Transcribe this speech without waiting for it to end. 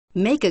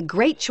Make a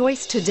great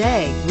choice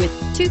today with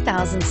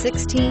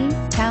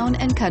 2016 Town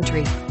 &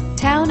 Country.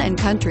 Town &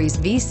 Country's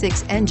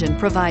V6 engine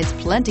provides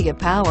plenty of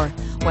power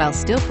while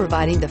still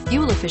providing the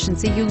fuel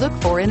efficiency you look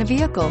for in a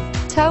vehicle.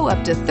 Tow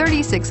up to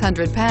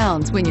 3,600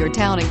 pounds when your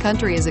Town &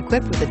 Country is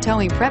equipped with a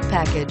towing prep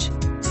package.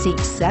 Seat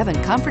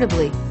 7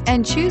 comfortably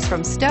and choose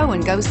from stow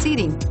and go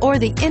seating or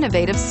the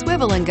innovative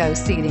swivel and go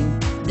seating.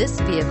 This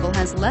vehicle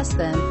has less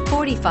than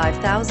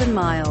 45,000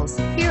 miles.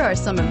 Here are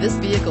some of this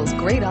vehicle's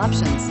great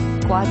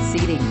options: quad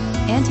seating,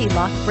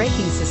 anti-lock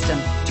braking system,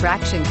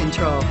 traction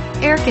control,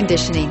 air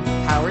conditioning,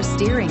 power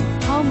steering,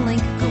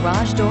 HomeLink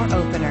garage door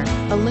opener,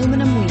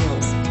 aluminum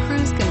wheels,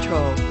 cruise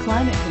control,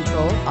 climate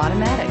control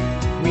automatic,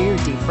 rear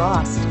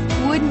defrost.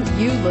 Wouldn't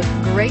you look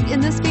great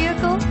in this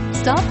vehicle?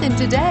 Stop in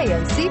today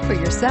and see for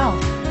yourself.